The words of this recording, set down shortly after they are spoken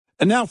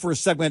And now for a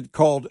segment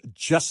called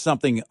Just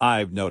Something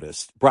I've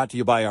Noticed, brought to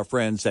you by our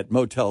friends at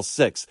Motel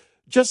 6.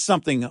 Just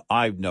something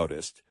I've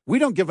noticed. We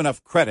don't give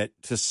enough credit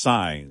to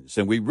signs,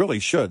 and we really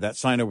should. That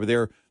sign over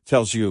there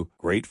tells you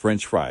great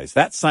French fries.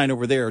 That sign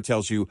over there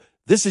tells you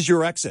this is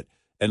your exit.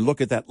 And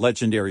look at that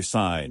legendary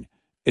sign.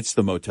 It's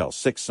the Motel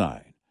 6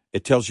 sign.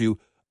 It tells you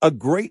a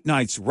great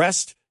night's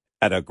rest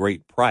at a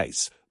great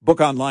price.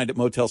 Book online at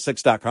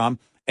motel6.com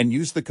and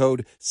use the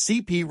code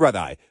CP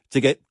Red-Eye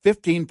to get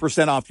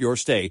 15% off your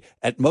stay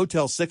at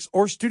Motel 6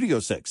 or Studio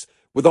 6.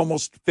 With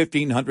almost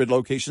 1,500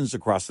 locations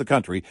across the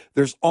country,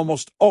 there's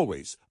almost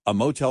always a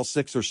Motel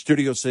 6 or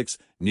Studio 6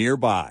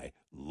 nearby.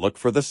 Look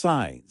for the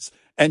signs.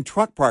 And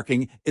truck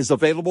parking is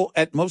available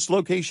at most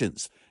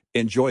locations.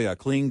 Enjoy a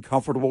clean,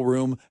 comfortable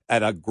room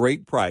at a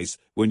great price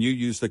when you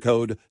use the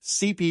code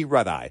CP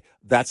Red-Eye.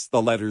 That's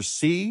the letters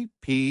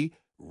CP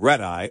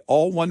Red-Eye,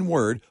 all one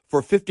word,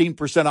 for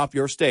 15% off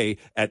your stay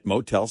at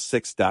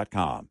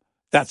motel6.com.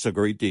 That's a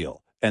great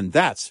deal. And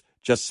that's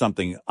just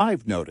something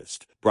I've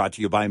noticed. Brought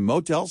to you by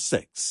Motel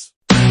 6.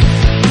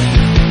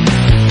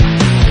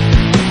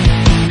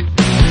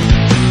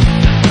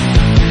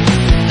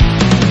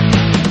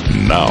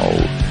 Now,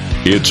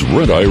 it's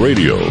Red Eye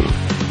Radio.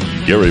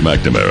 Gary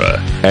McNamara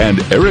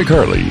and Eric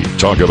Harley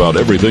talk about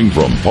everything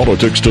from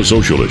politics to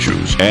social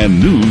issues and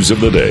news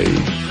of the day.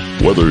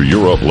 Whether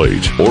you're up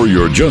late or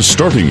you're just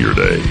starting your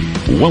day,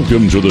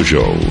 welcome to the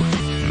show.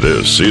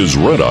 This is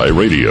Red Eye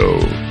Radio.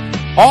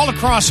 All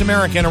across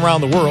America and around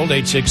the world,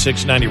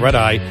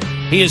 866-90-RED-EYE.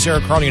 He is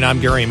Eric Harley, and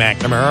I'm Gary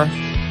McNamara.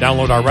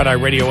 Download our Red Eye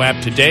Radio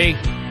app today.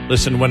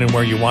 Listen when and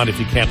where you want if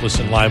you can't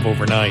listen live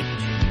overnight.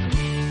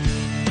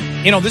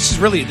 You know, this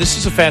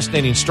is a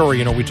fascinating story.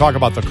 You know, we talk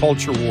about the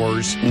culture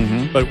wars,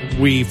 but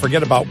we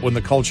forget about when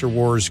the culture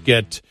wars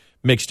get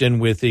mixed in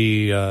with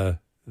the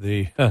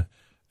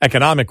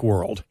economic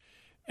world.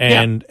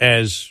 And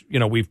as you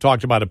know, we've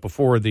talked about it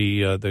before.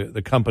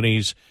 The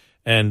companies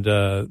and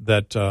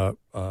that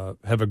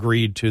have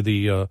agreed to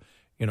the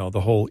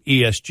whole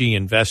ESG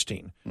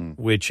investing,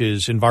 which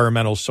is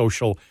environmental,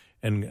 social,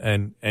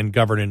 and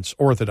governance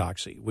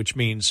orthodoxy, which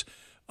means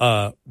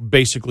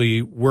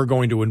basically we're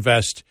going to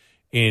invest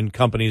in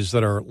companies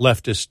that are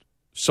leftist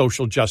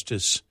social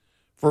justice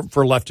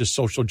for leftist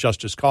social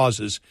justice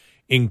causes,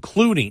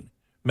 including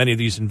many of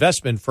these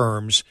investment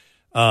firms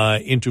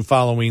into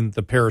following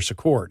the Paris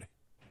Accord.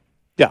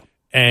 Yeah.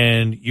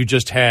 And you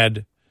just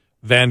had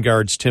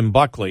Vanguard's Tim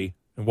Buckley,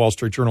 the Wall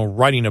Street Journal,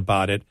 writing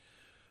about it,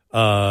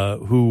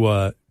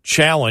 who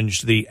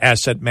challenged the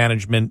asset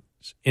management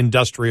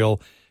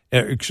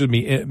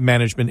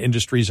management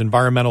industry's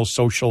environmental,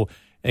 social,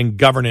 and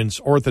governance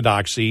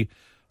orthodoxy.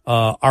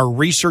 Our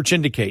research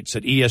indicates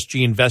that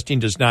ESG investing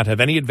does not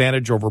have any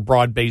advantage over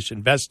broad-based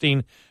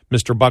investing,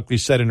 Mr. Buckley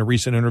said in a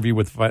recent interview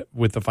with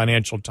the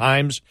Financial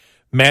Times.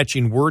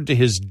 Matching word to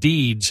his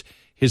deeds,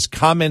 his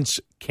comments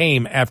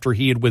came after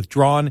he had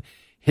withdrawn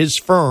his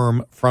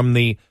firm from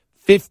the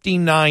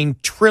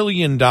 $59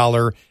 trillion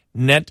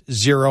Net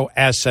Zero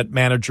Asset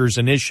Managers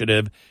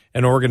Initiative,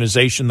 an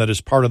organization that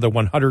is part of the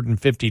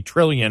 $150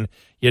 trillion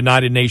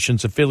United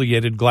Nations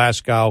affiliated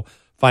Glasgow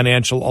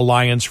Financial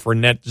Alliance for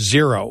Net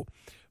Zero.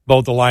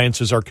 Both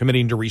alliances are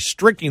committing to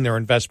restricting their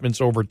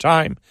investments over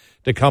time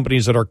to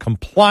companies that are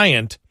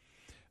compliant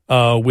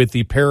with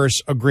the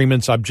Paris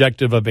Agreement's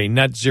objective of a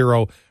net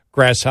zero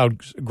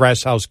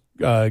greenhouse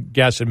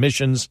gas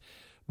emissions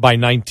by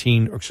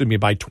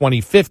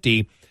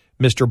 2050.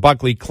 Mr.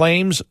 Buckley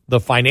claims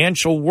the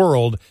financial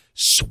world,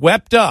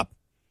 swept up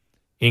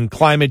in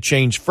climate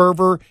change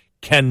fervor,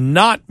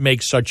 cannot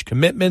make such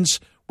commitments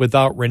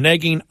without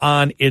reneging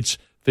on its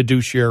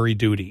fiduciary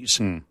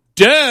duties.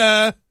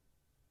 Duh!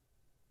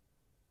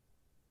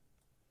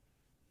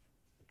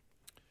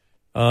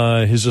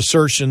 His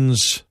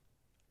assertions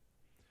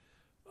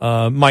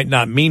might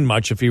not mean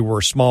much if he were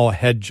a small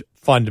hedge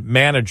fund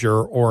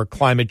manager or a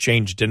climate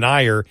change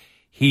denier.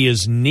 He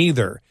is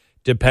neither,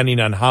 depending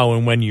on how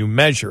and when you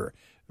measure.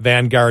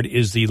 Vanguard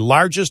is the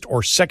largest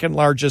or second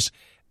largest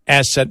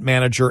asset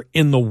manager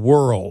in the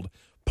world,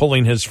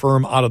 pulling his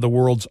firm out of the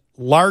world's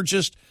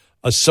largest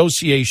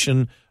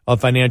association of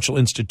financial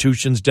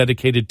institutions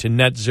dedicated to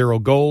net zero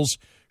goals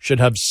should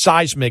have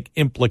seismic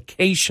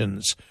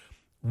implications.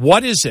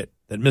 What is it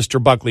that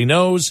Mr. Buckley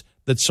knows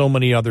that so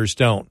many others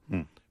don't?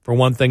 For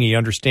one thing, he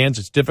understands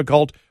it's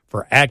difficult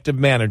for active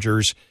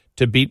managers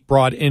to beat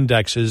broad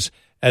indexes,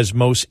 as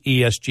most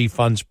ESG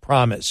funds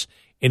promise.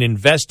 In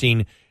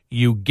investing,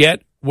 you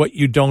get what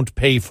you don't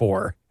pay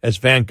for. As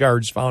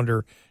Vanguard's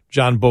founder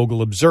John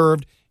Bogle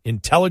observed,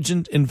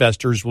 intelligent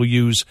investors will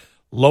use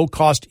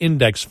low-cost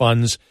index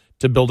funds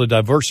to build a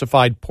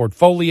diversified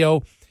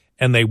portfolio,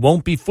 and they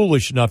won't be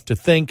foolish enough to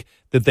think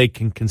that they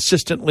can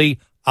consistently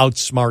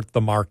outsmart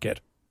the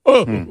market.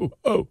 Oh.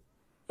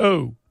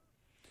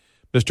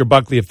 Mr.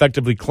 Buckley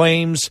effectively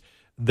claims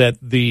that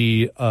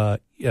the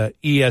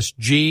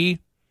ESG,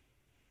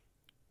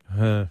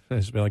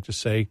 as we like to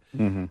say,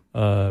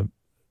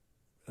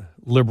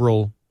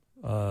 liberal,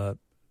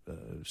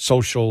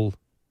 social,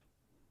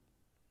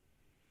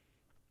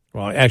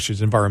 well, actually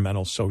it's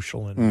environmental,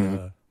 social,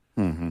 and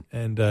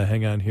And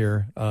hang on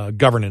here,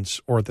 governance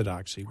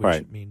orthodoxy,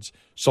 which means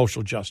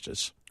social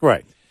justice.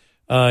 Right.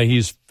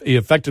 He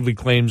effectively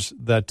claims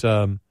that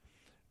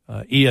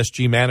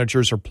ESG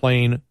managers are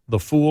playing the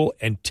fool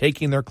and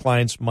taking their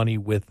clients' money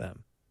with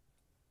them.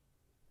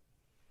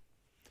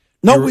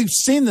 No, we've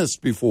seen this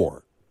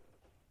before.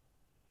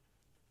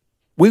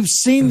 We've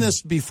seen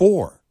this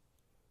before,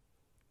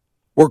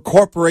 where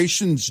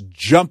corporations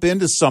jump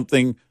into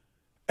something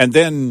and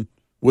then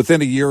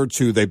within a year or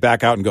two they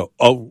back out and go,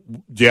 oh,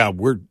 yeah,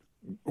 we're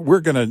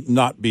going to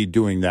not be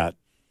doing that.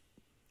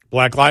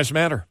 Black Lives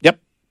Matter. Yep.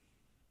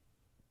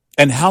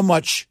 And how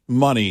much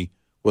money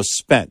was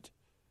spent?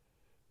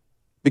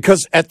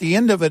 Because at the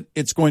end of it,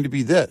 it's going to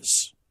be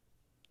this.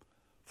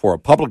 For a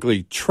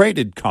publicly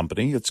traded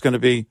company, it's going to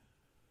be,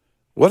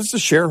 what is the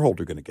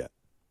shareholder going to get?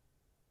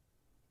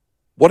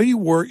 What are you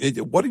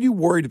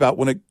worried about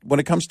when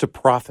it comes to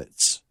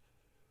profits?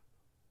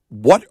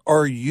 What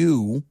are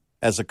you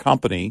as a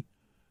company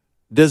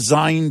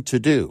designed to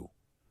do?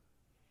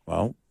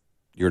 Well,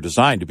 you're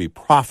designed to be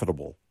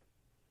profitable.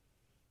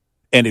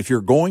 And if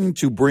you're going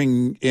to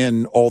bring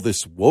in all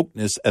this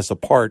wokeness as a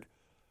part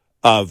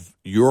of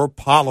your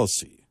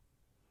policy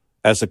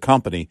as a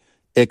company,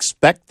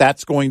 expect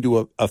that's going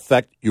to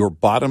affect your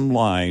bottom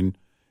line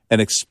and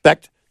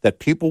expect that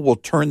people will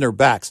turn their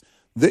backs.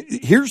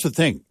 Here's the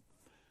thing.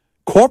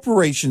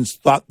 Corporations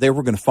thought they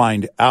were going to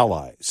find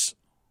allies,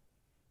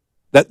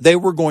 that they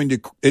were going to,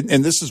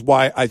 and this is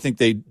why I think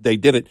they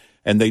did it,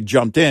 and they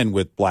jumped in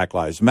with Black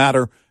Lives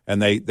Matter,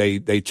 and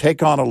they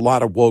take on a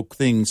lot of woke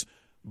things,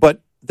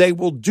 but they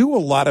will do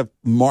a lot of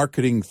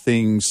marketing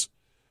things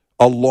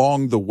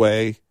along the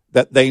way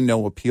that they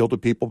know appeal to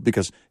people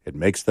because it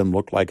makes them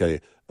look like a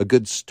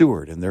good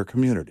steward in their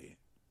community.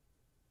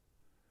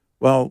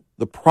 Well,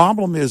 the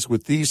problem is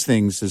with these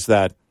things is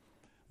that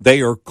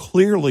they are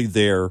clearly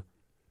there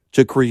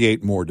to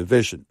create more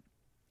division.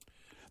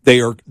 They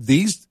are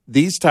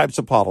these types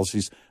of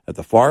policies that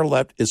the far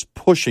left is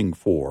pushing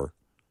for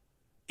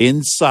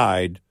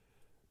inside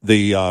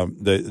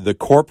the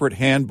corporate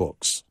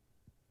handbooks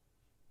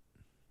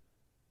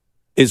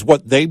is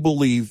what they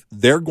believe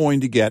they're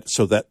going to get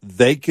so that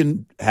they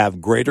can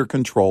have greater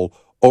control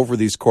over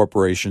these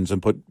corporations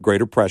and put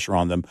greater pressure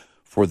on them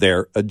for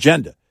their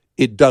agenda.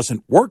 It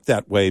doesn't work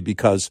that way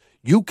because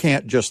you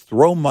can't just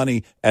throw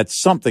money at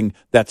something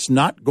that's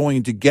not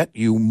going to get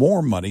you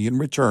more money in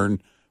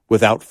return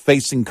without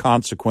facing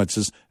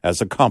consequences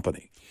as a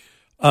company.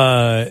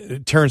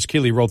 Terrence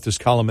Keeley wrote this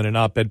column in an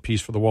op-ed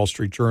piece for the Wall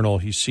Street Journal.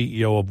 He's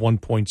CEO of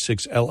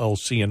 1.6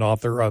 LLC and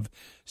author of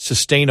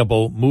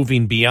Sustainable,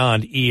 Moving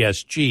Beyond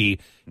ESG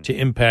to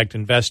Impact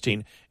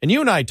Investing. And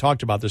you and I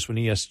talked about this when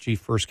ESG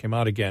first came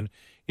out again.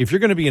 If you're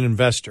going to be an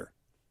investor,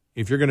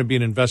 if you're going to be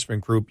an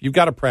investment group, you've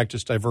got to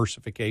practice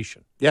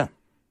diversification. Yeah.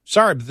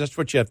 Sorry, but that's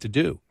what you have to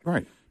do.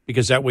 Right.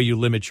 Because that way you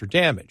limit your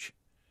damage.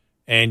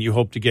 And you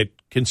hope to get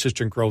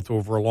consistent growth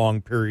over a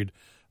long period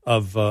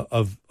of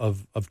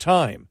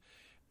time.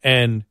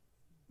 And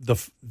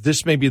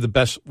this may be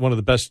one of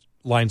the best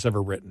lines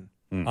ever written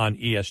on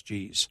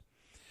ESGs.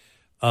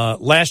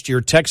 Last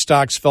year, tech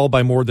stocks fell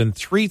by more than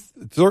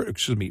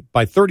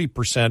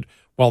 30%,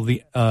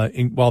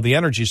 while the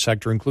energy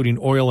sector, including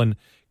oil and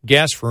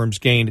gas firms,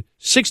 gained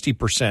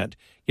 60%.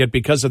 Yet,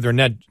 because of their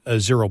net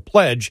zero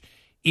pledge,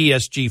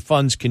 ESG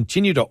funds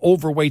continue to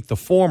overweight the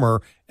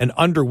former and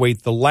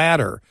underweight the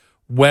latter.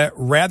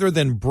 Rather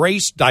than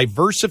brace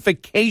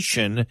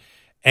diversification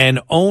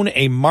and own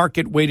a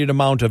market-weighted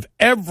amount of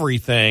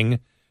everything,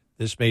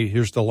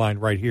 here's the line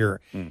right here,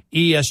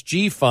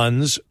 ESG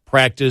funds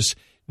practice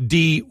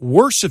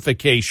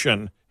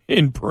diversification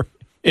in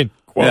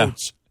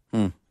quotes.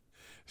 Yeah.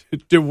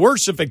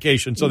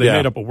 Diversification, so they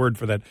made up a word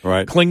for that.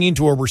 Right. Clinging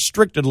to a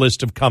restricted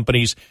list of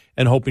companies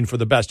and hoping for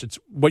the best. It's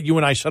what you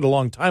and I said a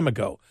long time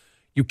ago.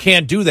 You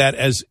can't do that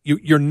as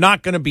you're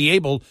not going to be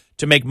able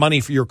to make money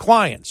for your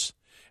clients.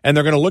 And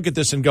they're going to look at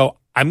this and go,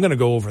 I'm going to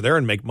go over there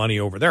and make money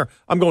over there.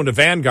 I'm going to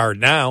Vanguard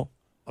now.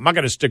 I'm not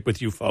going to stick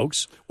with you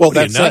folks. Well,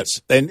 that's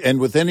nuts? And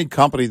with any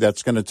company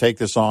that's going to take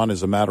this on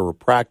as a matter of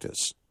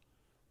practice,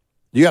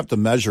 you have to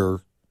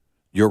measure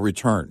your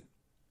return.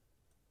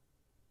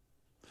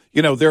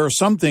 You know, there are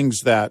some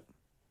things that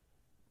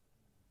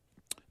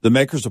the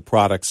makers of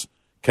products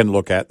can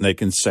look at and they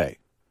can say,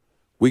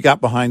 we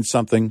got behind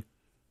something,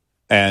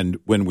 and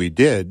when we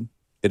did,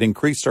 it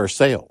increased our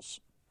sales.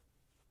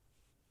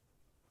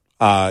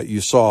 You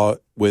saw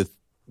with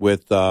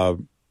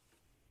Colin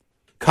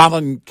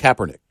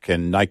Kaepernick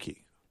and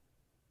Nike.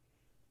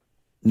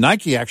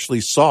 Nike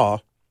actually saw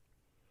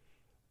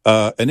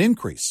an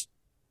increase.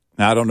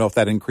 Now, I don't know if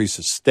that increase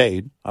has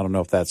stayed. I don't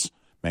know if that's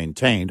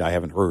maintained. I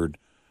haven't heard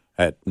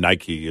that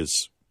Nike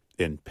is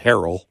in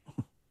peril,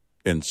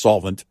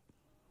 insolvent.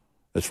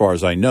 As far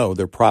as I know,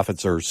 their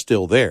profits are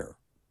still there.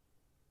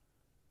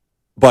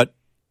 But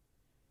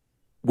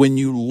when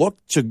you look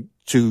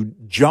to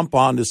jump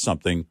onto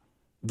something,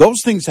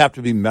 those things have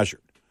to be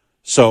measured.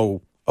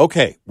 So,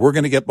 okay, we're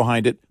going to get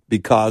behind it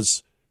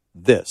because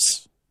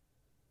this.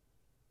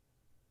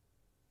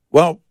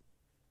 Well,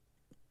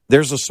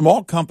 there's a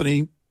small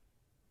company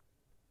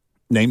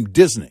named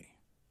Disney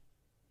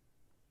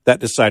that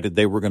decided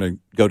they were going to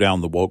go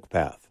down the woke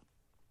path.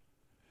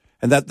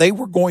 And that they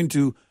were going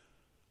to,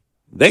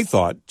 they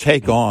thought,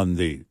 take on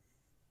the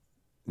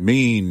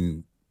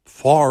mean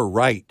far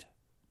right.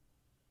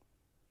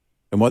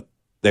 And what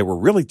they were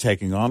really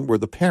taking on were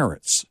the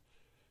parents,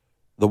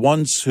 the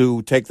ones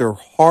who take their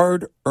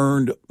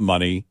hard-earned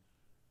money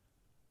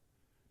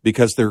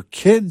because their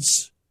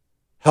kids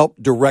help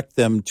direct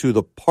them to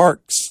the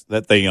parks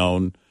that they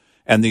own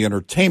and the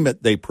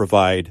entertainment they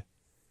provide,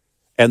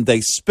 and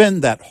they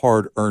spend that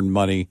hard-earned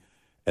money,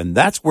 and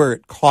that's where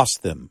it costs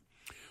them.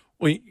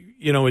 Well,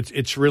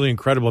 it's really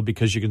incredible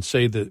because you can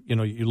say that,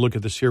 you look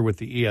at this here with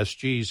the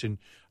ESGs, and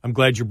I'm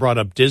glad you brought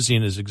up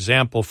Disney as an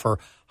example for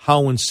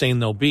how insane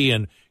they'll be.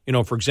 And,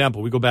 for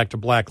example, we go back to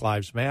Black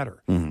Lives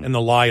Matter and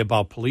the lie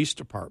about police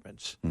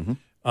departments and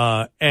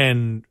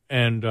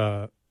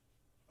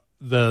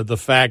the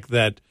fact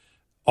that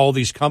all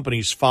these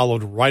companies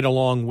followed right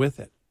along with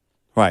it.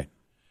 Right.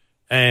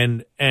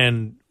 And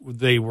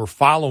they were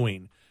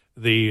following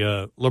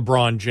the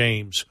LeBron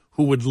James,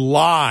 who would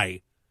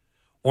lie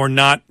or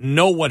not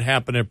know what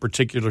happened in a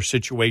particular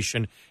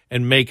situation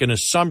and make an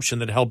assumption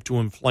that helped to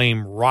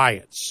inflame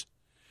riots.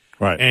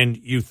 Right. And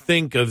you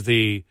think of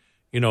the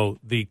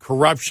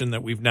corruption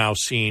that we've now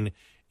seen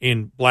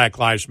in Black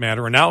Lives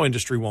Matter, and now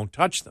industry won't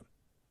touch them.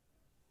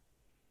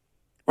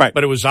 Right.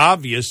 But it was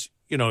obvious,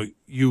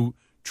 you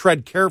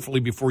tread carefully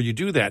before you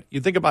do that. You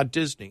think about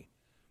Disney.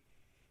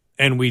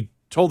 And we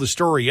told the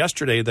story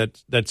yesterday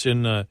that's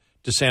in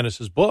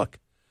DeSantis' book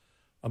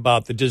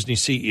about the Disney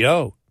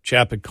CEO.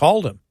 Chap had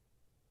called him.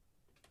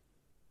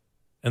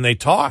 And they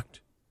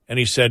talked. And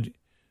he said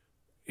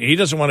he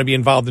doesn't want to be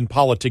involved in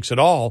politics at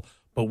all,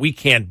 but we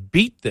can't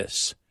beat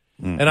this.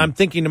 Mm-hmm. And I'm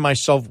thinking to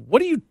myself,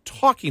 what are you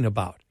talking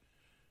about?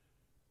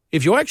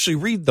 If you actually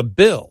read the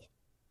bill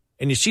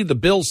and you see the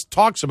bill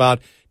talks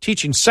about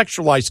teaching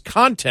sexualized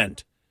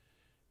content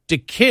to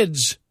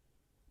kids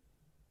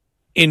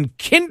in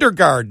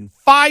kindergarten,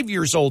 5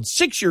 years old,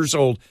 6 years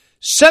old,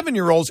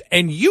 7-year-olds,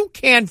 and you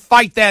can't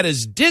fight that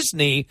as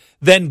Disney,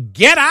 then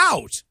get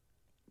out.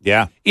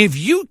 Yeah. If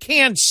you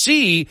can't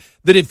see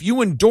that if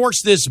you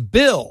endorse this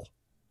bill,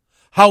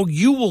 how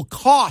you will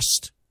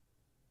cost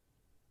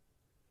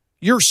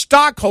your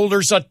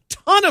stockholders a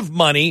ton of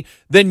money,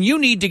 then you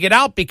need to get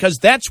out, because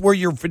that's where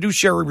your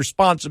fiduciary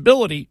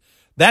responsibility,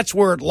 that's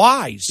where it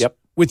lies. Yep.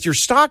 With your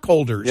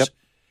stockholders. Yep.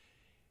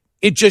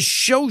 It just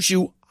shows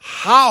you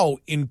how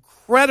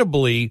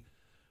incredibly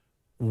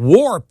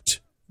warped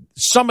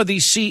some of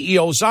these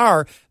CEOs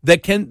are,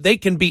 that they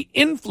can be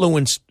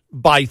influenced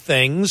by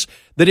things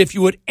that if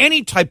you had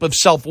any type of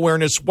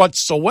self-awareness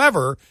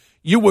whatsoever,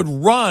 you would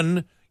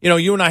run.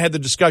 You and I had the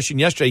discussion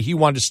yesterday. He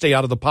wanted to stay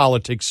out of the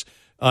politics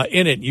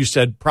in it. You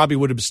said probably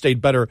would have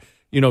stayed better,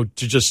 to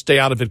just stay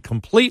out of it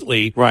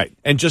completely. Right.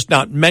 And just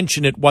not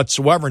mention it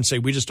whatsoever and say,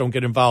 we just don't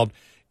get involved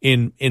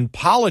in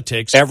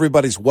politics.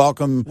 Everybody's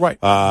welcome. Right.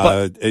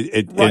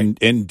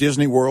 In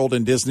Disney World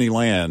and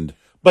Disneyland.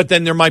 But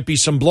then there might be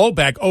some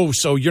blowback. Oh,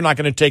 so you're not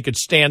going to take a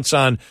stance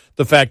on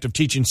the fact of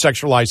teaching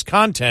sexualized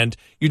content.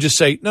 You just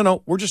say,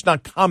 no, we're just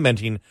not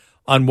commenting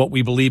on what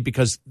we believe,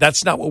 because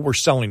that's not what we're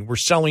selling. We're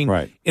selling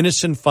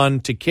innocent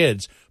fun to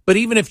kids. But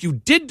even if you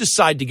did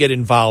decide to get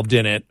involved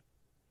in it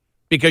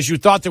because you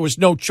thought there was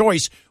no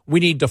choice,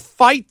 we need to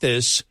fight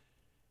this,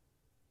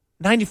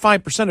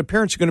 95% of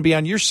parents are going to be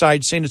on your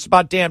side saying it's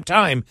about damn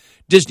time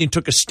Disney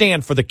took a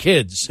stand for the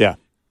kids. Yeah.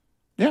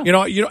 Yeah.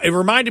 It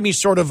reminded me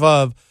sort of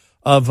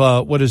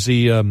what is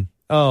the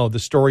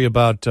story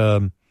about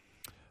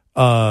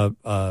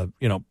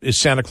is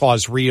Santa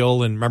Claus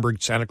real? And remember,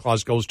 Santa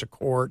Claus goes to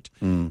court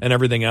and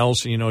everything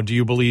else. And, do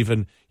you believe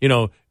in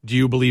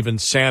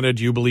Santa?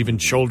 Do you believe in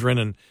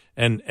children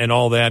and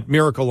all that?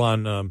 Miracle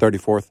on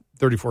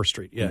 34th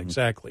Street. Yeah,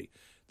 exactly.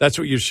 That's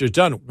what you should have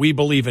done. We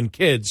believe in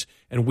kids,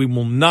 and we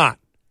will not.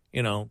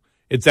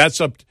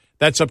 That's up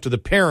to the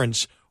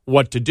parents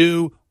what to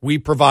do. We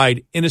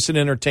provide innocent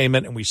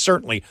entertainment, and we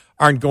certainly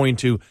aren't going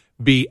to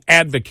be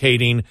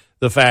advocating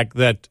the fact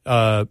that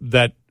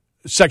that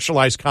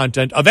sexualized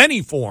content of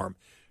any form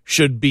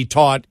should be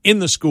taught in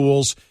the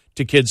schools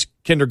to kids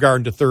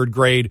kindergarten to third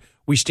grade.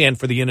 We stand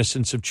for the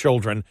innocence of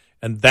children,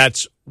 and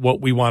that's what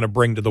we want to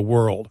bring to the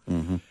world.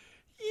 Mm-hmm.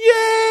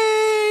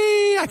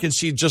 Yay! I can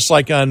see, just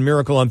like on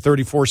Miracle on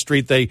 34th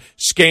Street, they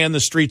scan the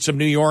streets of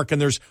New York,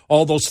 and there's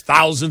all those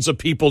thousands of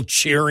people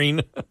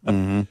cheering.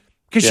 Mm-hmm.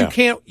 Because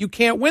you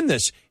can't win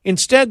this.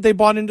 Instead, they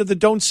bought into the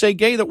 "Don't Say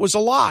Gay" that was a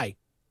lie.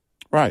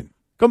 Right.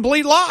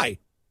 Complete lie.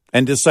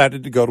 And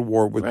decided to go to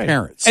war with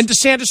parents. And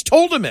DeSantis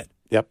told him it.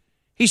 Yep.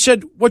 He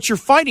said, what you're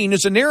fighting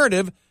is a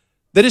narrative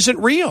that isn't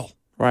real.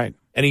 Right.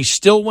 And he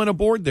still went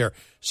aboard there.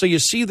 So you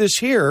see this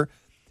here,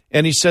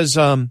 and he says,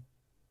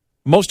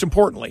 most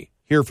importantly,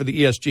 here for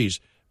the ESGs,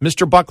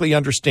 Mr. Buckley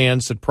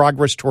understands that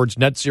progress towards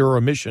net zero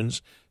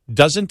emissions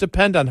doesn't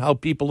depend on how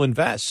people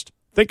invest.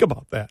 Think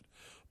about that.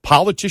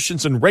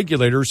 Politicians and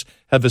regulators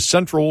have a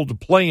central role to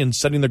play in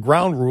setting the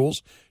ground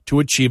rules to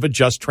achieve a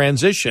just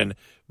transition.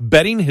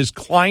 Betting his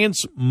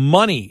clients'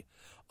 money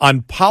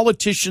on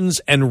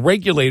politicians and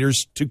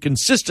regulators to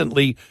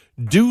consistently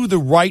do the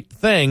right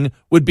thing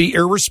would be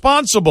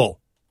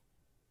irresponsible.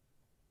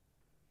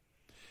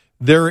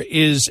 There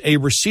is a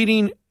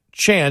receding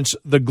chance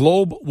the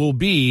globe will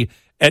be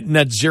at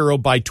net zero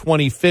by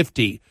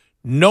 2050.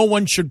 No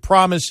one should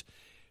promise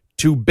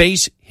to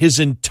base his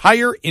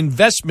entire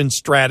investment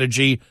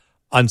strategy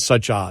on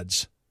such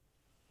odds.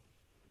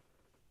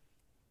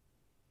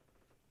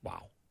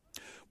 Wow.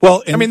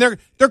 Well, I mean,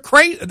 they're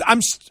crazy.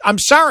 I'm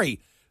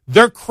sorry,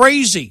 they're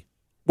crazy.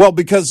 Well,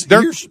 because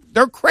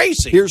they're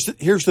crazy. Here's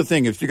the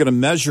thing: if you're going to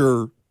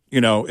measure,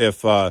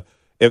 if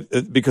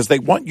because they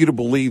want you to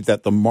believe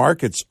that the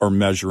markets are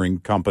measuring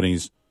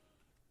companies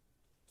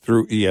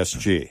through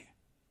ESG.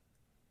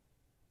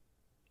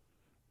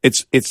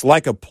 It's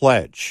like a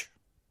pledge.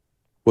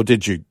 Well,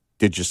 did you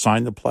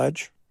sign the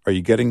pledge?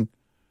 Why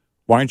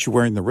aren't you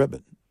wearing the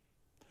ribbon?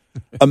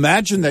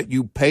 Imagine that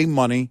you pay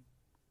money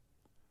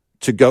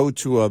to go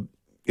to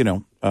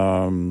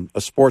a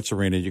sports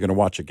arena. You're going to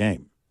watch a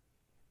game.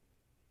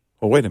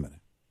 Well, wait a minute.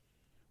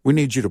 We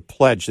need you to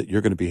pledge that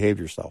you're going to behave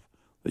yourself,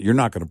 that you're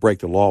not going to break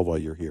the law while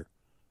you're here.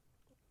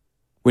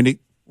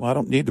 I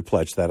don't need to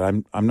pledge that.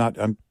 I've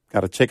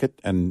got a ticket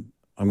and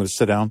I'm going to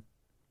sit down.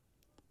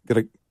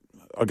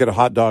 I'll get a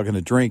hot dog and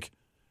a drink.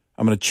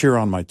 I'm going to cheer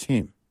on my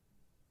team.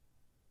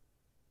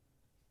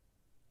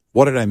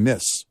 What did I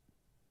miss?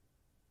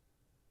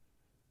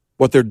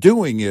 What they're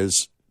doing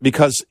is,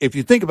 because if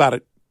you think about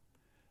it,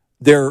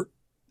 they're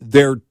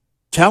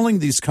telling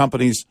these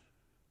companies,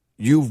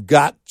 you've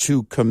got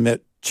to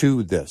commit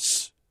to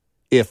this.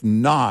 If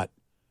not,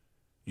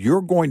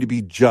 you're going to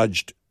be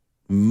judged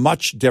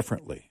much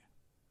differently.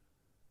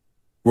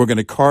 We're going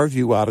to carve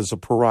you out as a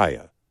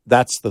pariah.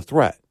 That's the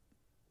threat.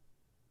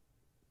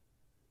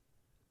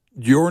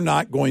 You're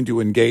not going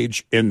to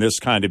engage in this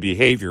kind of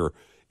behavior.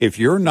 If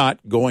you're not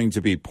going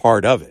to be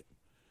part of it,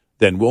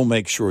 then we'll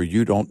make sure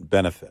you don't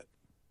benefit.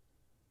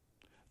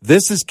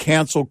 This is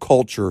cancel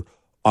culture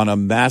on a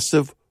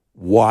massive,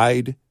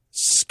 wide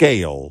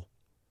scale,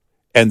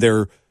 and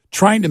they're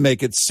trying to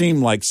make it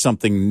seem like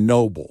something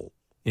noble.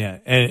 Yeah,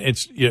 and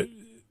it's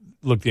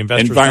look, the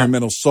investors,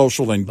 environmental,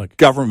 social, and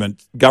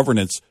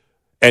governance,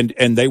 and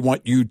they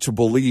want you to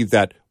believe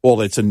that,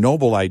 well, it's a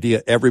noble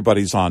idea.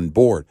 Everybody's on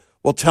board.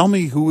 Well, tell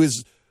me who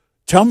is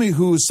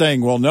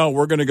saying, well, no,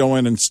 we're going to go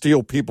in and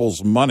steal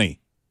people's money.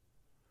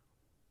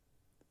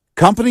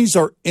 Companies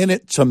are in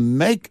it to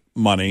make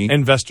money.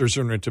 Investors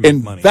are in it to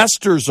make money.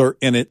 Investors are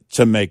in it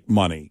to make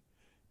money.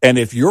 And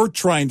if you're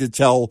trying to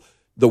tell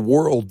the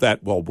world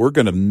that, well, we're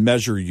going to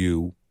measure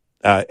you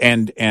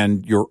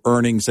and your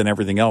earnings and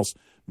everything else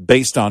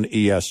based on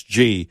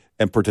ESG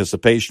and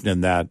participation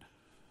in that,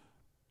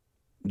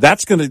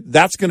 that's going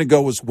to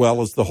go as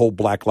well as the whole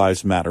Black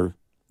Lives Matter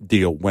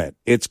deal went.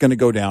 It's going to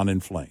go down in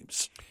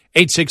flames.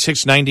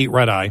 866-90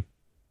 Red Eye.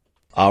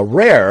 A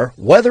rare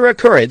weather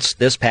occurrence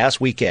this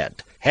past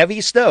weekend.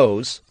 Heavy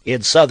snows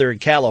in Southern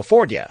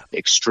California.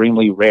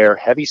 Extremely rare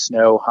heavy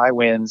snow, high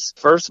winds.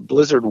 First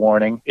blizzard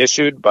warning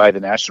issued by the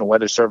National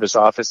Weather Service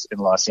office in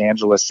Los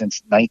Angeles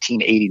since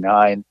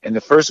 1989. And the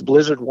first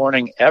blizzard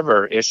warning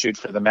ever issued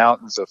for the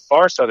mountains of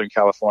far Southern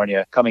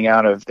California coming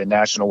out of the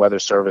National Weather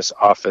Service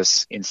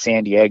office in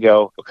San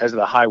Diego. Because of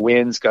the high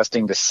winds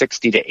gusting to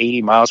 60 to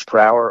 80 miles per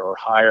hour or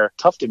higher.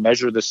 Tough to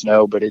measure the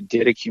snow, but it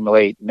did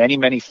accumulate many,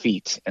 many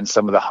feet in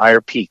some of the higher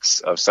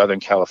peaks of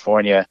Southern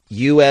California.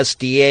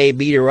 USDA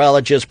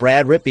meteorologist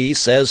Brad Rippey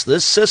says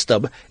this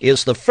system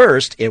is the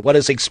first in what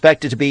is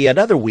expected to be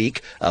another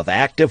week of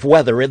active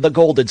weather in the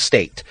Golden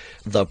State.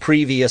 The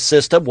previous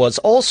system was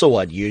also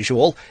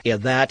unusual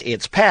in that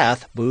its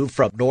path moved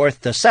from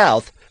north to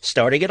south,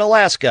 starting in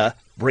Alaska,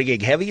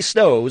 bringing heavy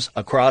snows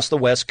across the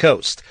west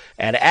coast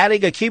and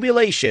adding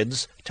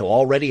accumulations to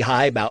already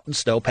high mountain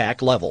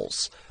snowpack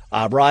levels.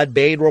 I'm Rod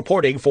Bain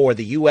reporting for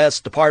the U.S.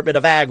 Department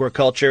of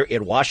Agriculture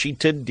in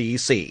Washington,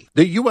 D.C.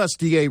 The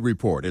USDA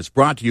report is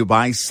brought to you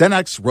by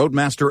Cenex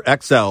Roadmaster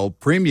XL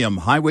Premium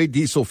Highway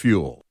Diesel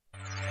Fuel.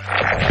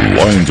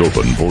 Lines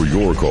open for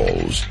your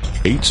calls.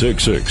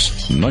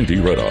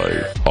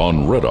 866-90-RED-EYE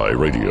on Red Eye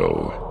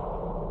Radio.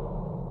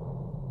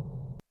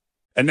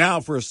 And now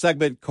for a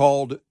segment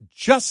called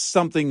Just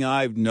Something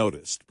I've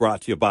Noticed,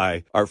 brought to you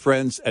by our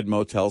friends at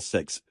Motel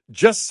 6.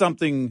 Just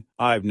something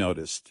I've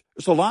noticed.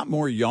 There's a lot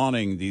more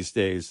yawning these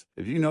days.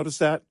 Have you noticed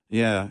that?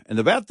 Yeah. And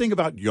the bad thing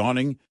about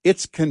yawning,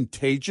 it's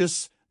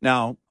contagious.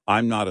 Now,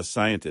 I'm not a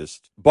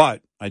scientist,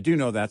 but I do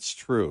know that's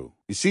true.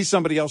 You see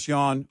somebody else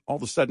yawn, all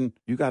of a sudden,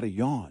 you got to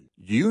yawn.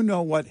 You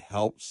know what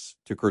helps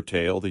to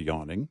curtail the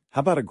yawning? How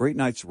about a great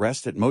night's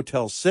rest at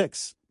Motel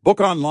 6? Book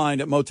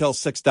online at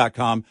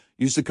motel6.com.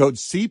 Use the code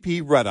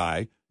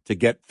CPRedEye to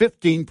get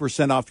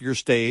 15% off your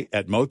stay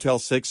at Motel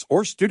 6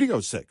 or Studio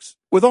 6.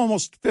 With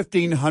almost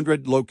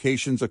 1,500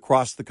 locations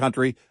across the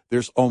country,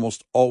 there's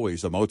almost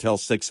always a Motel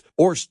 6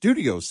 or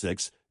Studio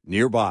 6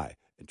 nearby.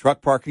 And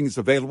truck parking is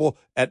available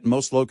at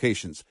most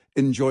locations.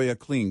 Enjoy a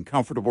clean,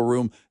 comfortable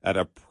room at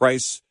a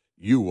price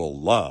you will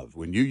love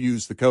when you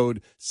use the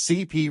code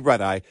CP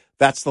Red Eye.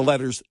 That's the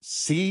letters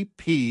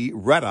CP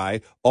Red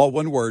Eye, all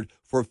one word,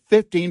 for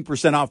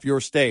 15% off your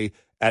stay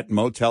at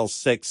Motel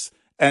 6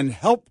 and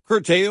help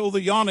curtail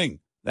the yawning.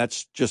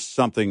 That's just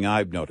something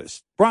I've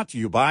noticed. Brought to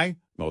you by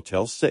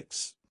Motel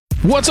 6.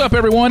 What's up,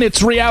 everyone?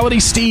 It's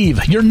Reality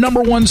Steve, your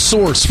number one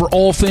source for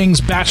all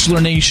things Bachelor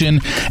Nation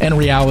and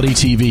reality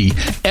TV.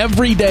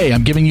 Every day,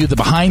 I'm giving you the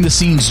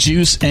behind-the-scenes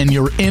juice and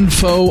your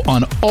info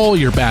on all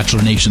your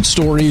Bachelor Nation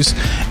stories,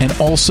 and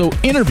also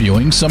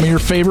interviewing some of your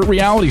favorite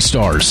reality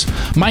stars.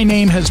 My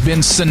name has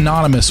been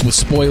synonymous with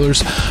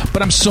spoilers,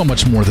 but I'm so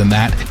much more than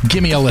that.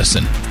 Give me a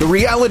listen. The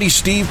Reality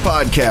Steve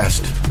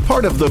Podcast,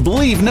 part of the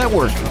Believe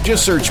Network.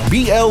 Just search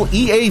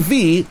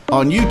BLEAV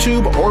on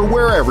YouTube or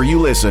wherever you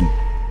listen.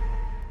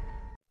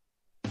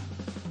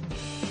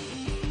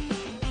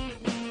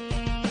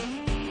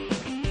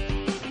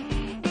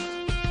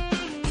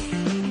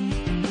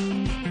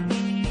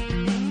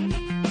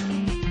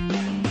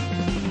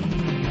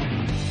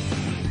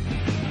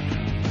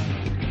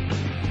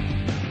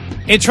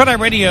 It's Red Eye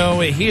Radio.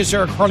 He is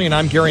Eric Harley, and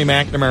I'm Gary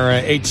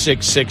McNamara,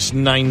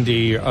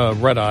 86690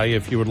 Red Eye,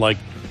 if you would like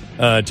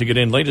to get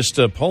in. Latest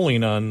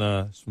polling on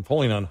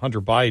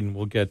Hunter Biden.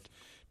 We'll get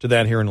to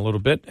that here in a little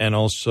bit, and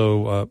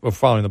also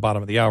following the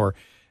bottom of the hour.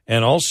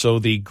 And also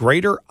the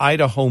Greater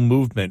Idaho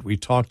Movement. We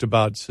talked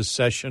about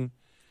secession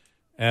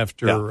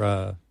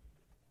after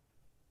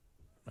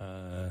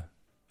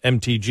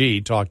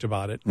MTG talked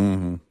about it.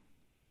 Mm-hmm.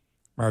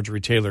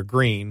 Marjorie Taylor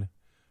Greene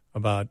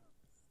about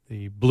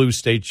the blue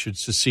states should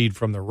secede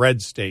from the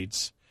red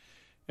states.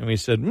 And we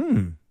said,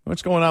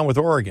 what's going on with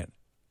Oregon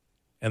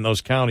and those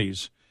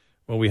counties?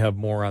 Well, we have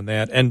more on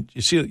that. And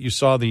you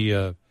saw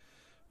the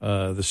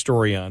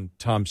story on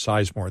Tom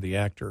Sizemore, the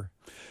actor.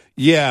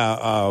 Yeah,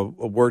 a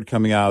word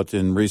coming out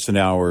in recent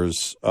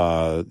hours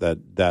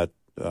that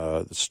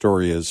the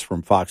story is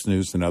from Fox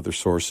News and other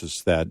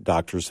sources that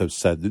doctors have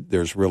said that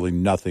there's really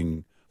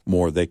nothing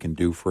more they can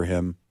do for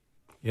him.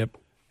 Yep.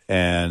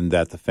 And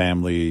that the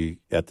family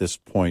at this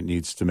point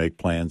needs to make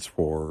plans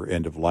for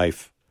end of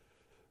life.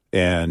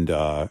 And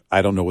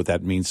I don't know what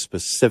that means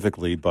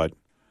specifically, but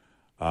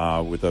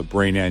with a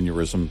brain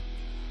aneurysm,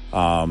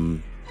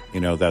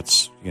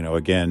 that's,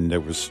 again, there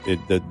was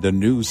the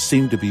news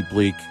seemed to be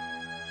bleak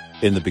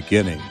in the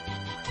beginning.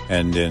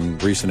 And in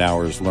recent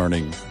hours,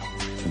 learning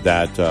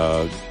that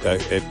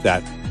if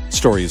that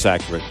story is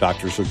accurate,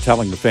 doctors are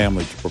telling the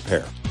family to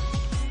prepare.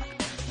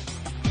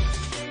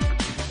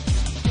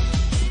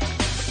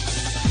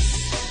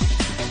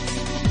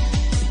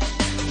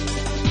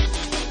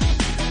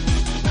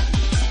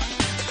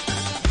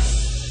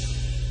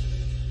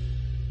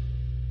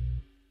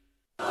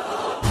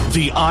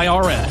 The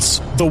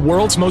IRS, the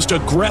world's most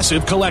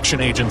aggressive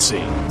collection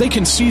agency. They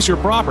can seize your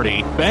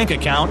property, bank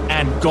account,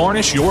 and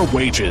garnish your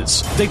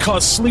wages. They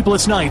cause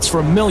sleepless nights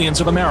for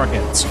millions of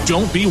Americans.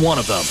 Don't be one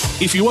of them.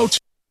 If you owe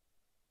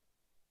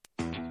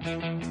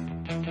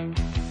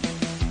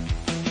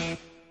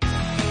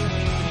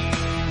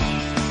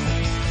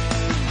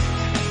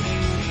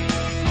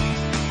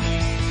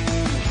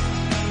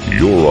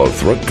You're a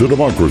threat to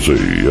democracy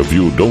if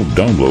you don't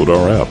download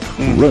our app,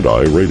 Red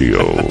Eye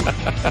Radio.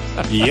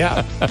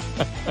 Yeah.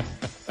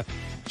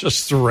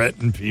 Just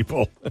threaten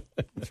people.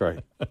 That's right.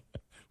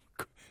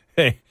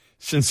 Hey,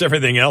 since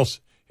everything else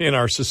in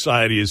our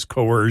society is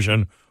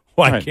coercion,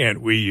 why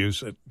can't we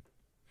use it?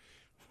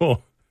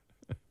 We'll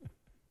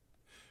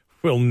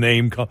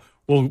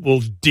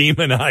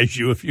demonize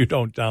you if you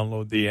don't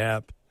download the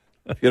app.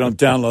 If you don't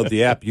download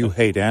the app, you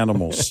hate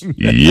animals.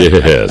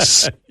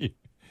 Yes.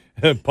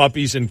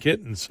 Puppies and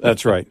kittens.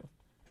 That's right.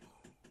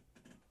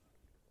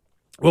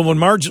 Well, when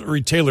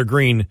Marjorie Taylor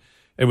Greene,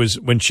 it was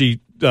when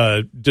she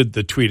did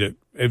the tweet. It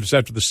was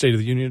after the State of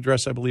the Union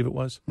address, I believe it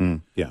was.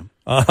 Yeah.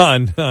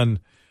 On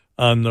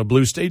the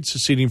blue states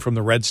seceding from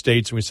the red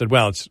states, and we said,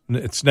 well,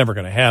 it's never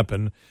going to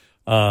happen.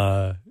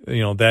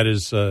 That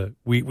is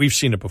we've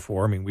seen it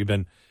before. I mean, we've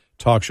been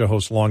talk show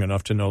hosts long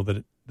enough to know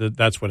that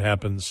that's what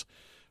happens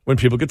when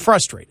people get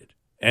frustrated,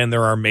 and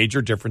there are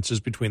major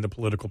differences between the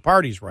political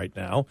parties right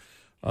now.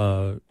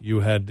 You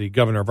had the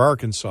governor of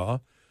Arkansas,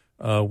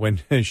 when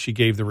she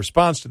gave the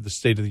response to the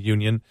State of the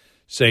Union,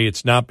 say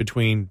it's not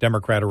between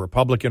Democrat or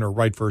Republican or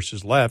right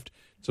versus left.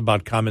 It's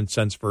about common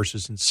sense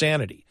versus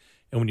insanity.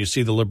 And when you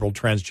see the liberal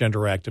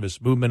transgender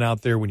activist movement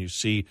out there, when you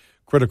see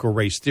critical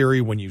race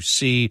theory, when you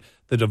see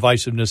the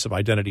divisiveness of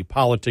identity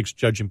politics,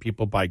 judging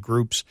people by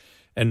groups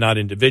and not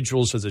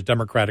individuals, as the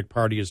Democratic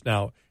Party is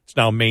now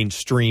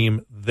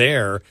mainstream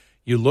there,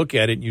 you look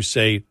at it and you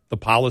say the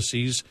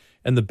policies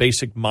and the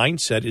basic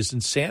mindset is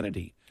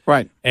insanity.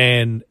 Right.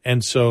 And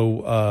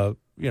so,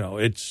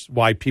 it's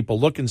why people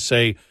look and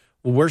say,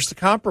 well, where's the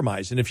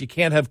compromise? And if you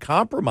can't have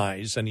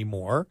compromise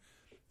anymore,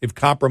 if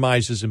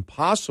compromise is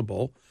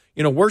impossible,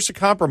 where's the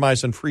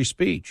compromise on free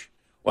speech?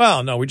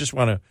 Well, no, we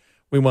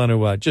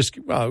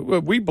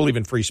believe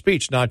in free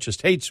speech, not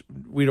just hate.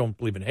 We don't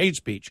believe in hate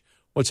speech.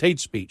 What's hate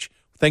speech?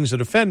 Things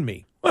that offend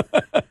me.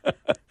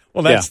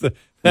 Well, that's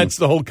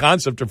the whole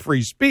concept of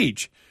free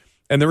speech.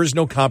 And there is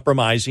no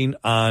compromising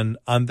on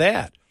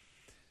that.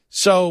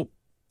 So,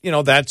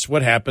 that's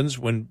what happens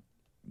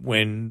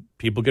when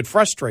people get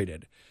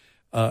frustrated.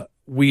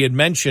 We had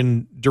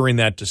mentioned during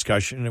that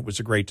discussion, and it was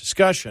a great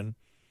discussion,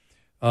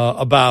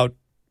 about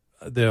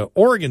the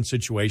Oregon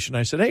situation.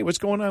 I said, hey, what's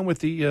going on with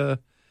the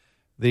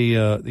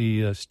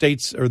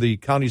states or the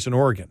counties in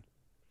Oregon?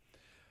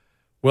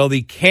 Well,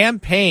 the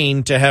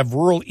campaign to have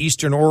rural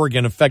eastern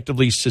Oregon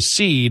effectively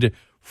secede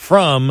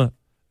from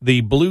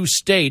the blue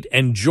state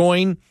and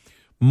join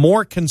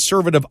more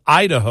conservative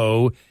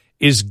Idaho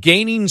is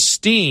gaining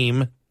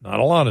steam.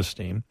 Not a lot of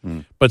steam,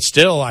 but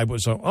still I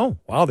was, oh,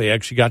 wow, they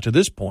actually got to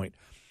this point.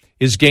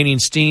 Is gaining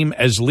steam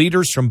as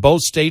leaders from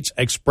both states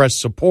express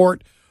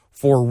support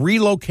for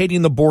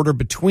relocating the border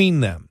between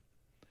them.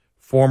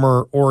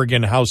 Former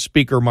Oregon House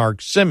Speaker Mark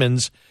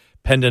Simmons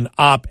penned an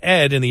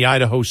op-ed in the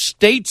Idaho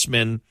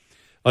Statesman,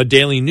 a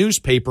daily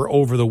newspaper,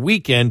 over the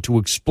weekend to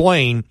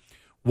explain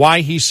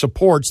why he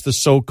supports the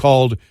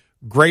so-called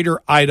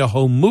Greater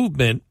Idaho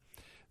movement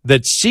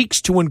that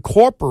seeks to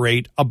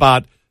incorporate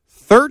about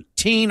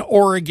 13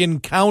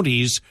 Oregon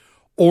counties,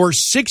 or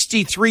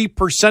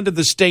 63% of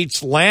the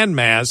state's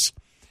landmass,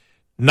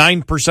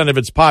 9% of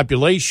its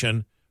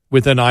population,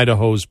 within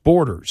Idaho's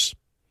borders.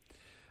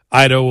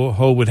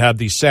 Idaho would have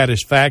the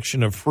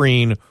satisfaction of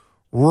freeing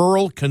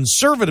rural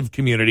conservative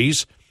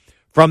communities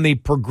from the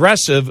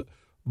progressive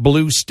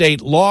blue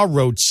state law,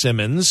 wrote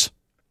Simmons.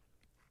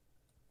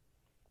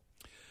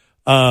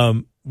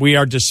 We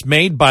are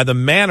dismayed by the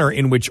manner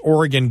in which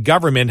Oregon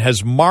government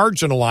has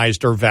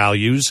marginalized our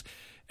values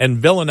and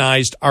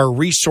villainized our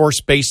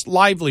resource-based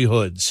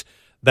livelihoods.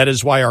 That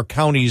is why our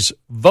counties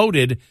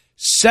voted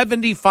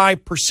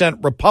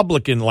 75%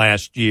 Republican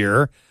last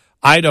year.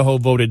 Idaho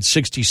voted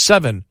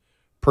 67%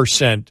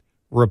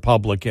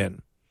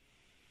 Republican.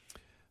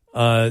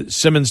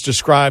 Simmons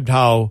described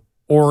how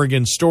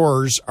Oregon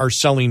stores are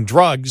selling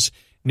drugs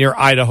near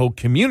Idaho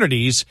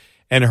communities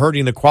and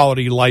hurting the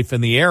quality of life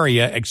in the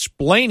area,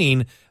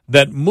 explaining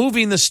that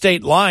moving the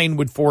state line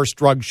would force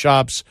drug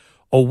shops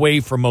away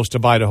from most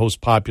of Idaho's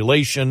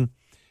population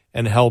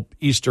and help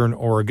eastern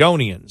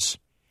Oregonians.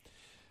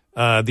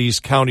 These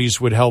counties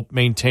would help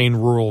maintain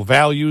rural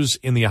values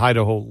in the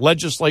Idaho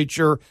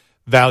legislature,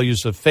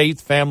 values of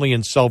faith, family,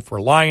 and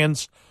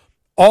self-reliance.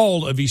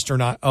 All of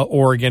eastern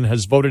Oregon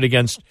has voted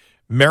against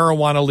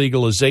marijuana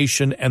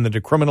legalization and the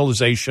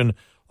decriminalization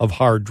of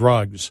hard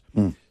drugs.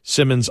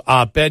 Simmons'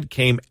 op-ed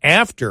came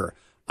after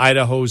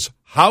Idaho's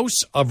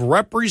House of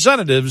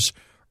Representatives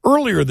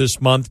earlier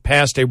this month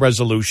passed a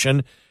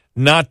resolution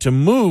not to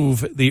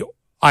move the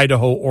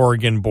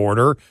Idaho-Oregon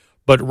border,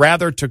 but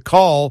rather to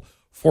call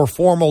for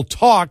formal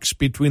talks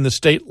between the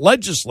state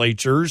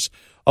legislatures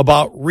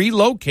about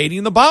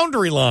relocating the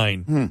boundary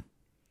line.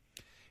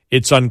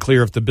 It's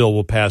unclear if the bill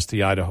will pass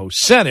the Idaho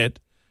Senate,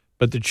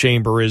 but the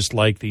chamber is,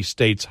 like the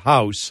state's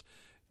House,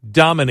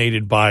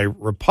 dominated by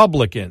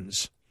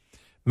Republicans.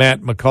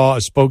 Matt McCaw, a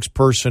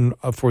spokesperson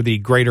for the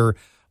Greater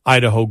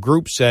Idaho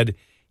Group, said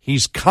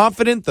he's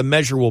confident the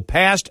measure will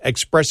pass,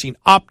 expressing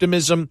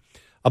optimism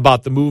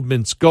about the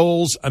movement's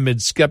goals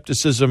amid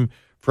skepticism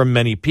from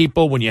many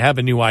people. When you have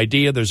a new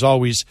idea, there's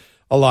always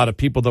a lot of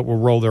people that will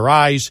roll their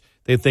eyes.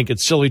 They think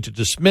it's silly to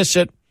dismiss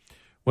it.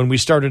 When we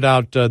started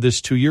out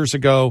this 2 years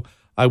ago,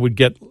 I would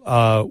get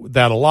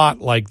that a lot,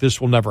 like,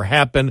 this will never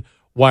happen.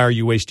 Why are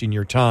you wasting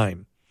your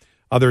time?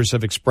 Others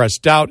have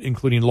expressed doubt,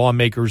 including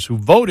lawmakers who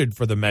voted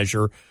for the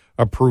measure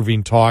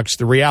approving talks.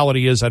 The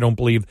reality is I don't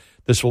believe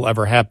this will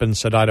ever happen,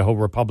 said Idaho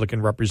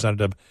Republican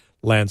Representative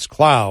Lance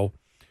Clow.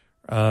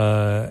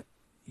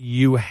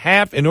 You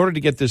have, in order to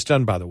get this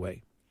done, by the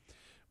way,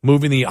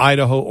 moving the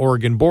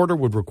Idaho-Oregon border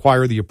would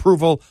require the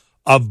approval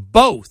of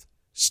both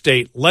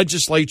state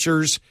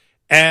legislatures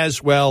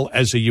as well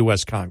as a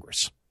U.S.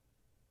 Congress.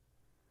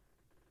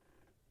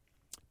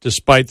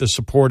 Despite the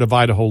support of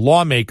Idaho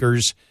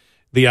lawmakers,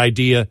 the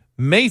idea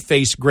may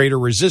face greater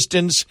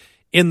resistance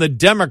in the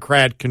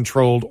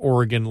Democrat-controlled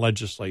Oregon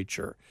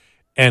legislature,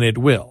 and it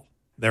will.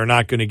 They're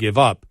not going to give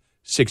up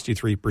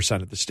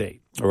 63% of the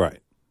state. All right.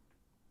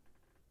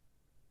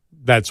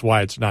 That's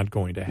why it's not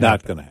going to happen.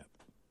 Not going to happen.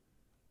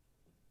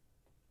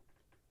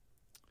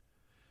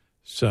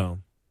 So,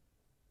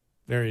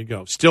 there you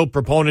go. Still,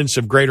 proponents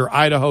of Greater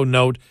Idaho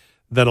note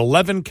that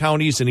 11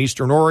 counties in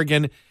eastern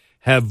Oregon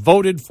have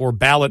voted for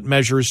ballot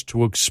measures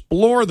to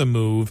explore the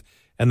move,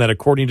 and that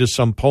according to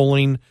some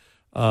polling,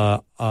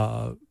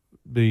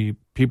 the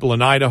people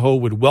in Idaho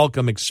would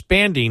welcome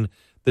expanding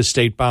the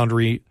state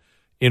boundary.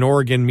 In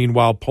Oregon,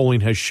 meanwhile,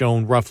 polling has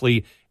shown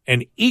roughly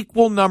an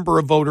equal number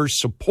of voters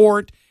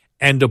support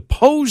and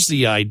oppose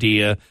the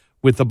idea,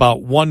 with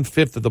about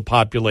 1/5 of the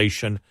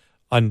population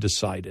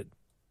undecided.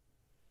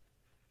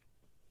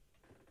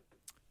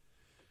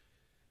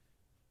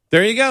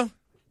 There you go.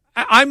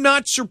 I'm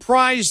not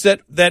surprised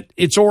that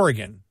it's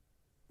Oregon.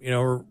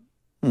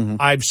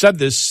 I've said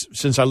this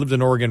since I lived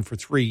in Oregon for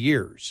 3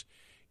 years.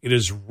 It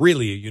is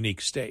really a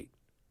unique state.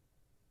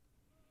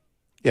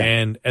 Yeah.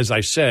 And as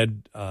I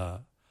said,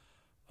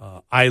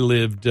 I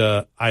lived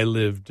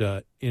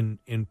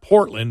in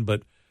Portland,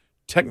 but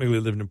technically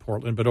lived in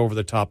Portland, but over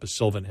the top of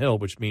Sylvan Hill,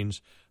 which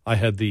means I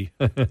had the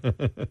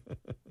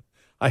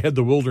I had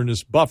the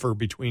wilderness buffer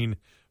between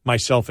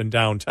myself and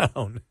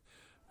downtown.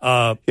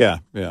 Yeah.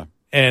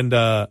 And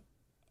I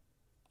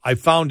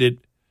found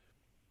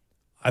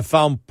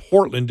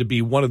Portland to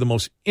be one of the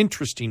most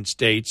interesting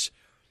states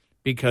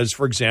because,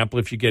 for example,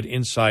 if you get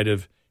inside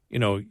of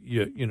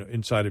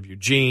inside of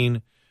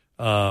Eugene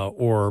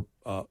or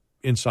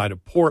inside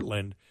of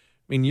Portland,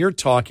 I mean, you're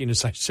talking,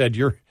 as I said,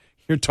 you're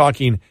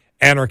talking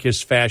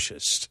anarchist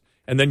fascist,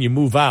 and then you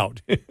move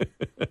out.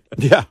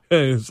 Yeah,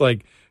 it's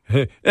like,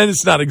 and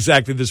it's not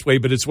exactly this way,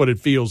 but it's what it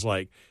feels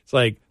like. It's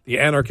like the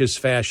anarchist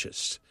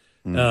fascists,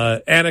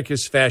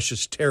 anarchist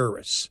fascist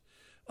terrorists.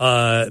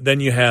 Then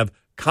you have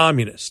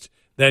communist.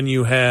 Then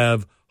you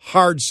have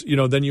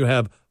then you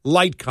have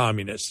light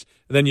communist.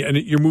 And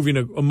you're moving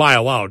a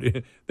mile out.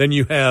 Then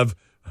you have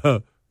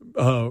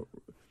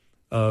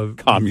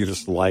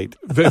communist light,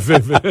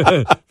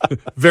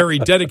 very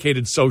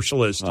dedicated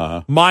socialist,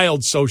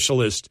 mild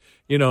socialist,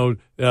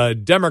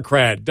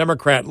 Democrat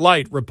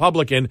light,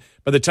 Republican.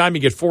 By the time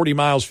you get 40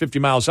 miles, 50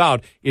 miles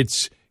out,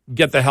 it's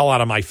get the hell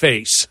out of my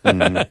face,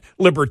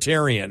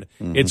 libertarian.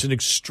 It's an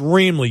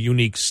extremely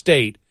unique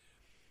state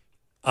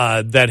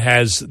that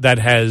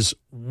has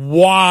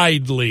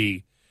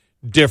widely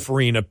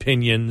differing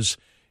opinions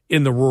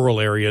in the rural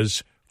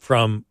areas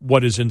from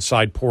what is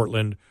inside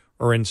Portland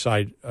or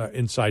inside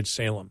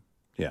Salem.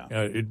 Yeah,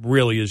 it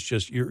really is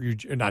just you're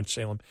not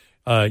Salem,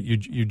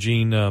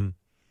 Eugene,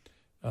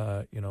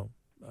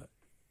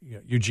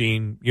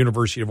 Eugene,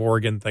 University of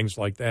Oregon, things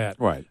like that.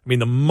 Right. I mean,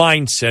 the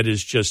mindset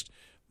is just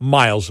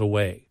miles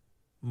away.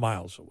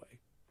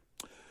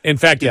 In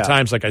fact, at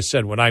times, like I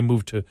said, when I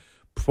moved to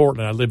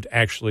Portland, I lived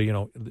actually,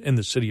 in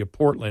the city of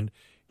Portland.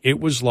 It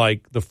was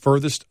like the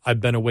furthest I've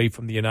been away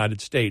from the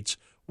United States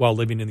while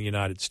living in the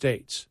United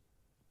States.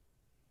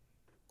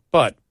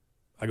 But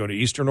I go to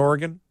Eastern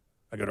Oregon.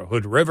 I go to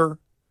Hood River.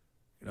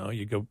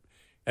 You go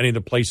any of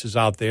the places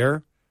out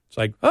there. It's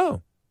like,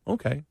 oh,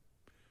 okay.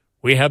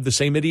 We have the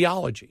same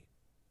ideology.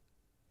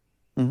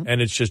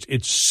 And it's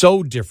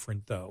so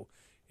different, though.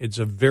 It's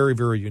a very,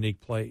 very unique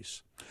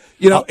place.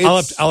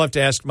 I'll have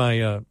to ask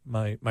my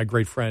my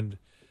great friend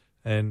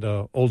and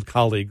old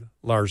colleague,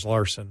 Lars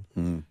Larson,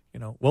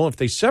 well, if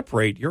they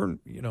separate,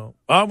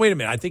 oh, wait a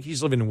minute. I think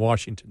he's living in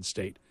Washington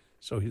State.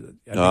 So I think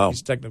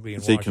he's technically in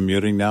Washington. Is he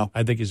commuting now?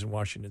 I think he's in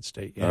Washington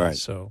State. Yeah, all right.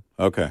 So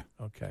Okay.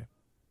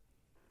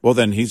 Well,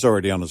 then he's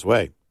already on his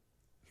way.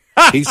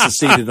 He's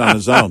seceded on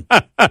his own.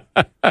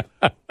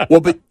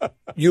 Well, but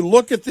you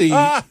look at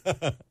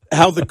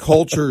how the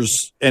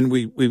cultures, and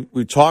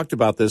we talked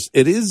about this.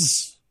 It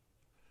is,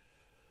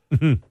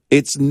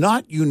 it's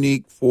not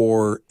unique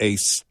for a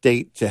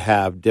state to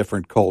have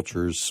different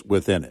cultures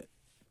within it.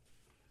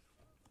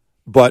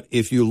 But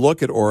if you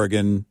look at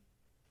Oregon,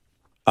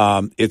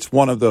 it's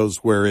one of those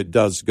where it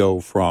does go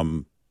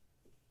from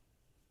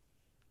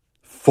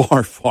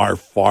far, far,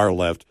 far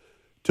left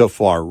to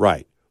far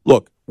right.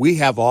 Look, we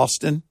have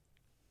Austin,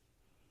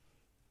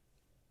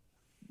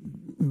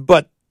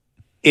 but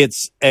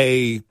it's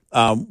a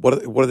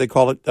what do they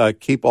call it?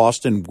 Keep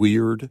Austin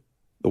weird,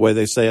 the way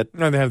they say it.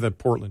 No, they have that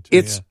Portland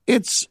too.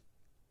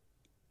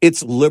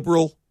 It's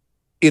liberal.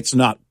 It's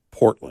not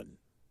Portland,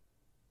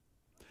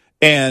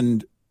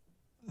 and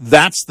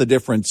that's the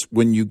difference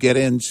when you get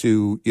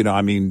into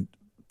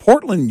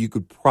Portland. You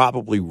could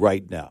probably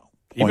right now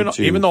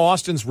even though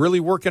Austin's really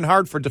working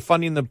hard for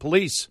defunding the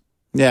police.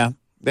 Yeah,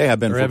 they have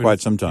been for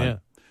quite some time.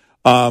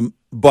 Yeah.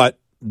 But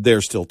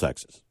they're still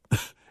Texas.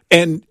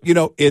 And,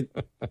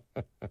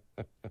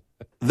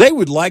 they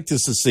would like to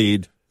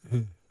secede,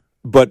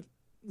 but,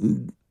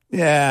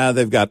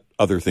 they've got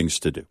other things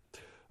to do.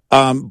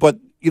 But,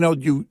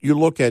 you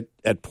look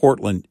at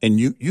Portland, and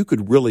you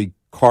could really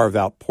carve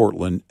out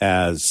Portland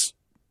as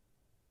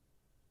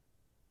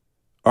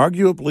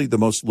arguably the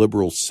most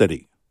liberal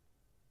city.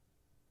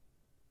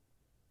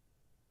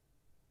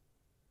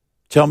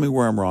 Tell me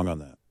where I'm wrong on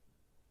that.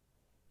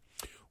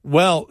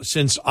 Well,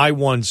 since I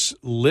once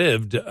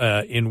lived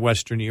in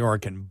Western New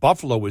York, and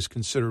Buffalo was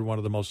considered one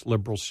of the most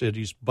liberal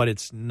cities, but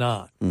it's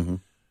not. Mm-hmm.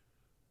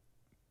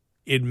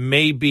 It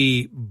may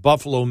be,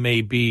 Buffalo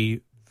may be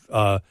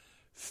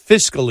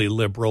fiscally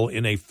liberal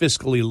in a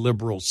fiscally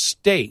liberal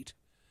state,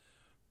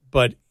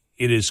 but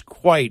it is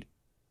quite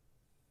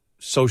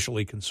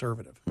socially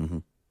conservative. Mm-hmm.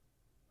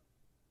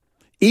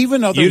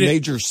 Even other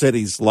major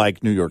cities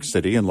like New York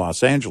City and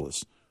Los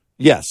Angeles,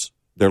 yes,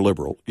 they're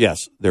liberal.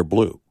 Yes, they're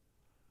blue.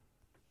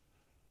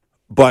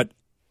 But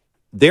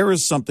there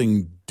is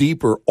something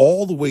deeper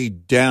all the way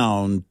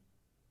down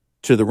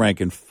to the rank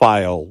and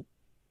file,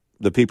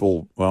 the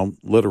people,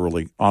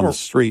 literally on the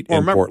street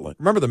in Portland.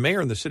 Remember the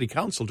mayor and the city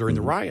council during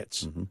the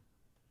riots. Mm-hmm.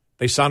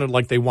 They sounded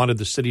like they wanted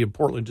the city of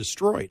Portland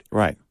destroyed.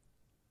 Right.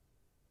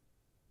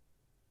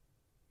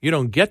 You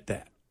don't get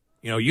that.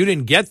 You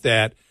didn't get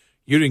that.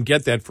 You didn't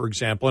get that, for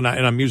example, and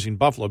I'm using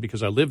Buffalo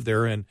because I lived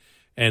there,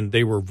 and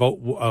they were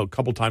a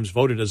couple times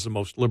voted as the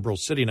most liberal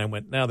city, and I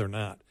went, no, they're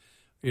not.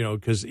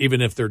 Because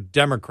even if they're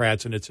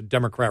Democrats and it's a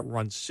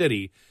Democrat-run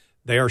city,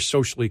 they are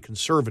socially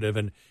conservative.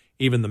 And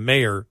even the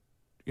mayor,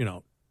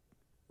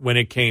 when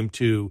it came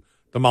to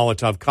the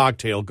Molotov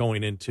cocktail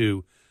going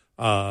into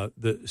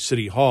the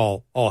city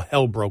hall, all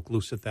hell broke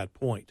loose at that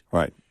point.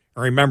 Right.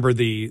 I remember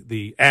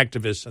the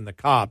activists and the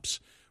cops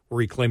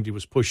where he claimed he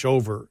was pushed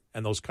over,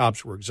 and those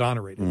cops were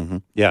exonerated. Mm-hmm.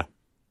 Yeah.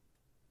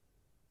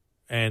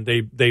 And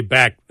they did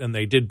back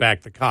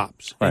the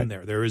cops in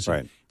there. There is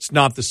It's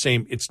not the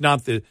same.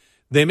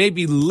 They may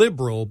be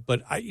liberal,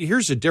 but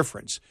here's the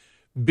difference.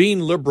 Being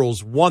liberal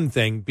is one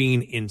thing.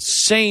 Being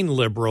insane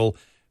liberal,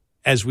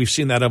 as we've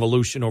seen that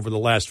evolution over the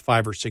last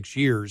 5 or 6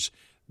 years,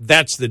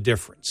 that's the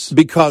difference.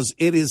 Because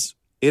it is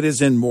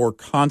in more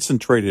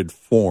concentrated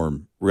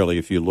form, really,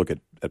 if you look at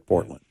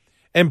Portland.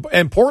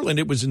 And Portland,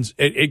 it was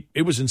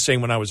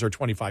insane when I was there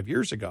 25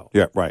 years ago.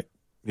 Yeah, right.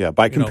 Yeah,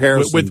 by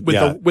comparison,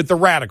 with the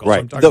radicals, right.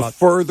 I'm talking about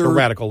the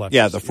radical leftists.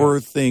 Yeah, the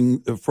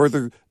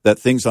further that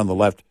things on the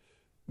left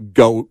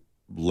go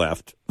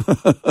left,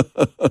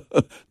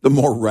 the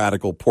more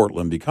radical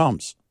Portland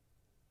becomes.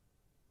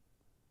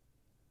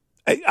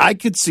 I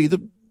could see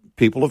the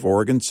people of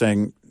Oregon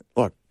saying,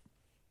 "Look,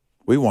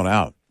 we want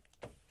out.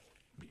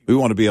 We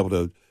want to be able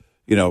to,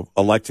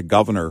 elect a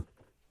governor.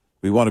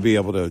 We want to be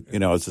able to,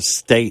 as a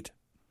state."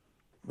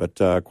 But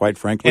quite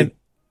frankly.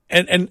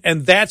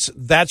 And that's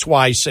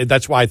why I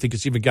think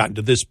it's even gotten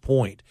to this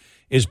point,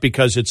 is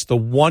because it's the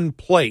one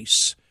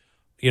place,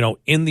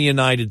 in the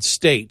United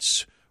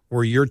States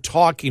where you're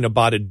talking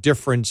about a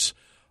difference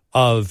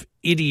of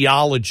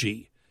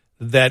ideology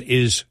that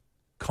is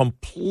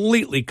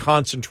completely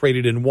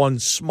concentrated in one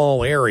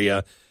small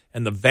area,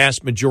 and the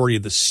vast majority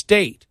of the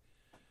state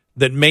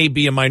that may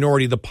be a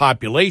minority of the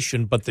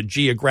population, but the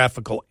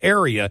geographical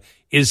area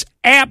is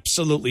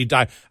absolutely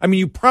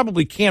you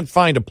probably can't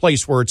find a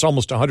place where it's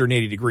almost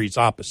 180 degrees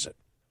opposite.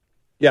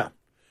 Yeah.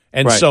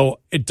 And so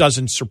it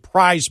doesn't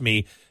surprise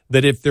me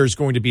that if there's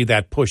going to be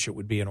that push, it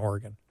would be in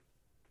Oregon.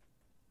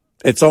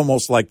 It's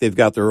almost like they've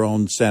got their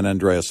own San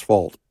Andreas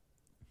Fault.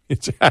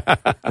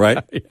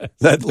 Right? Yes.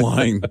 That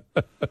line.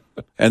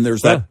 And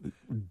there's that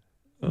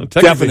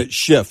definite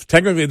shift.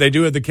 Technically, they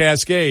do have the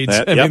Cascades.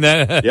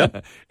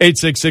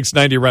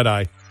 866-90 Red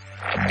Eye.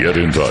 Get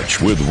in touch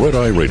with Red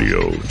Eye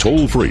Radio,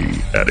 toll free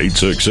at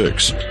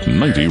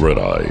 866-90 Red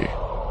Eye.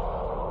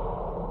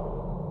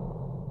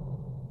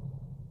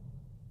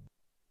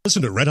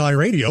 Listen to Red Eye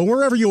Radio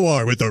wherever you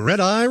are with the Red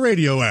Eye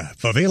Radio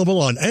app.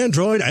 Available on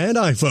Android and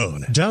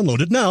iPhone. Download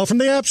it now from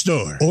the App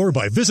Store or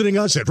by visiting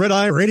us at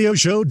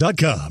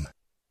RedEyeRadioshow.com.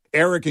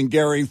 Eric and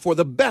Gary for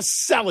the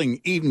best-selling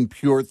Eden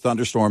Pure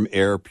Thunderstorm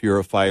Air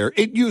Purifier.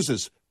 It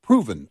uses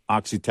proven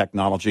Oxy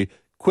technology,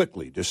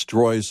 quickly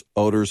destroys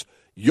odors.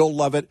 You'll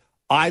love it.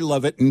 I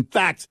love it. In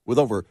fact, with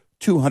over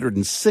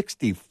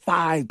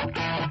 265...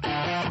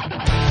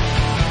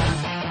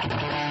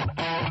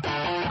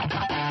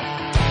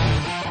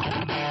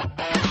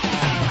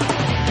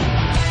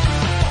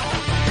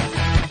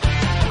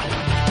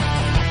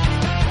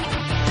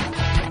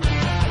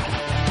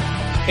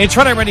 It's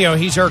Red Eye Radio.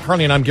 He's Eric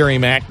Carney, and I'm Gary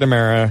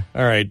McNamara.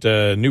 All right,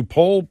 new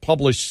poll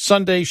published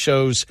Sunday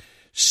shows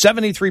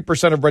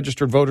 73% of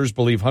registered voters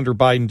believe Hunter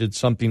Biden did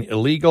something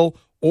illegal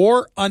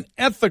or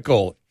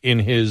unethical in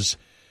his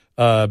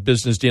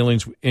business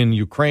dealings in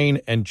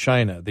Ukraine and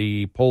China.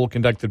 The poll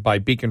conducted by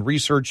Beacon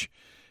Research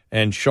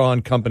and Shaw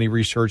 & Company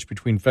Research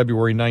between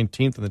February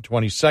 19th and the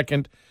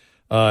 22nd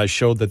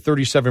showed that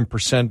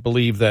 37%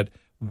 believe that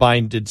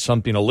Biden did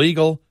something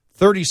illegal,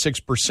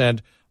 36%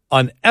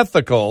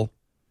 unethical,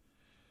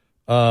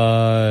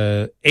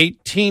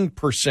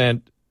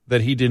 18%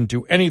 that he didn't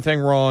do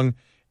anything wrong,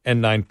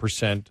 and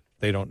 9%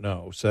 they don't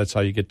know. So that's how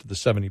you get to the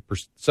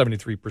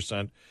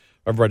 73%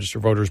 of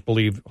registered voters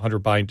believe Hunter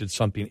Biden did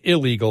something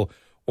illegal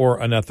or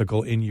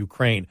unethical in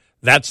Ukraine.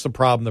 That's the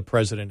problem the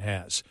president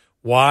has.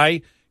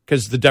 Why?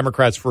 Because the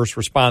Democrats' first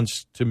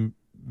response to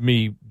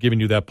me giving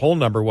you that poll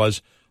number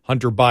was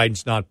Hunter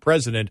Biden's not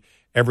president.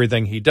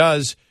 Everything he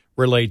does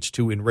relates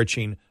to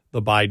enriching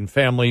the Biden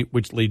family,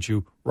 which leads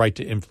you right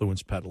to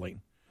influence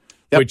peddling.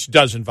 Yep. Which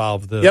does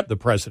involve the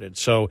president.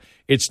 So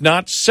it's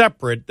not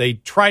separate. They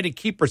try to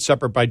keep it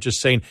separate by just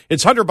saying,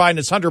 it's Hunter Biden,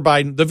 it's Hunter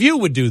Biden. The View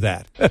would do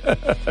that.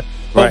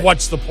 But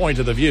what's the point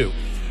of The View?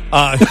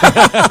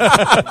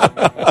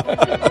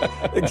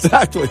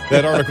 Exactly.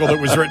 That article that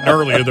was written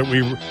earlier that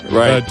we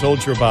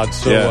told you about.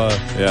 So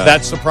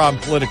that's the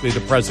problem politically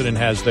the president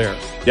has there.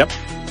 Yep.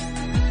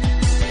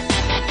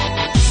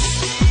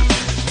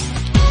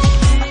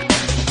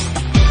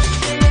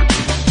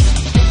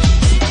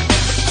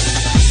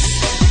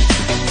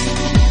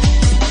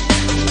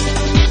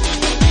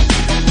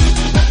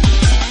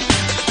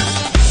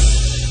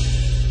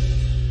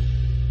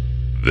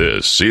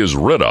 This is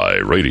Red Eye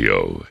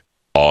Radio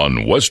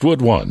on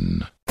Westwood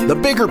One. The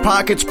Bigger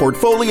Pockets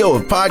portfolio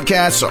of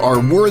podcasts are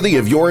worthy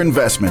of your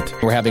investment.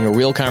 We're having a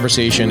real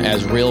conversation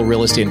as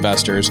real estate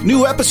investors.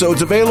 New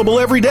episodes available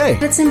every day.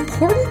 It's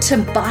important to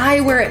buy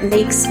where it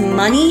makes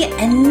money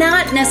and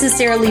not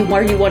necessarily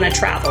where you want to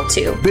travel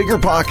to. Bigger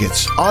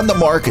Pockets, On the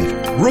Market,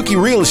 Rookie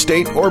Real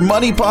Estate, or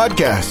Money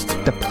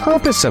Podcast. The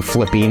purpose of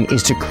flipping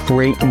is to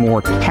create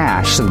more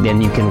cash so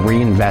then you can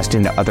reinvest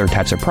into other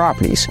types of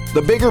properties.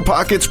 The Bigger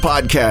Pockets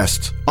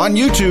Podcast, on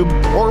YouTube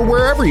or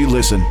wherever you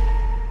listen.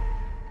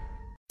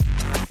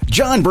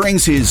 John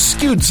brings his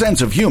skewed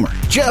sense of humor.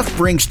 Jeff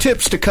brings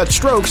tips to cut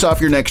strokes off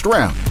your next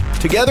round.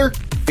 Together,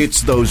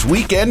 it's those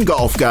weekend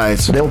golf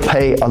guys. They'll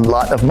pay a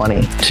lot of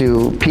money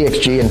to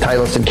PXG and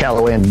Titleist and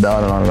Callaway and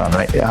on and on and on,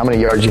 right? How many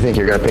yards do you think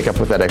you're going to pick up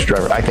with that extra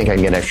driver? I think I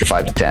can get an extra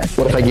 5 to 10.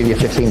 What if I give you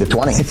 15 to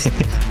 20?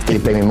 You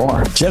pay me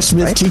more. Jeff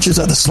Smith teaches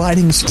on the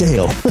sliding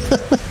scale.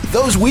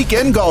 Those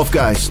Weekend Golf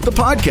Guys, the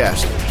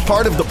podcast,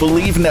 part of the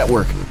Believe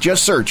Network.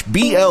 Just search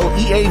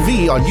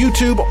BLEAV on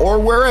YouTube or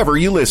wherever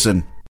you listen.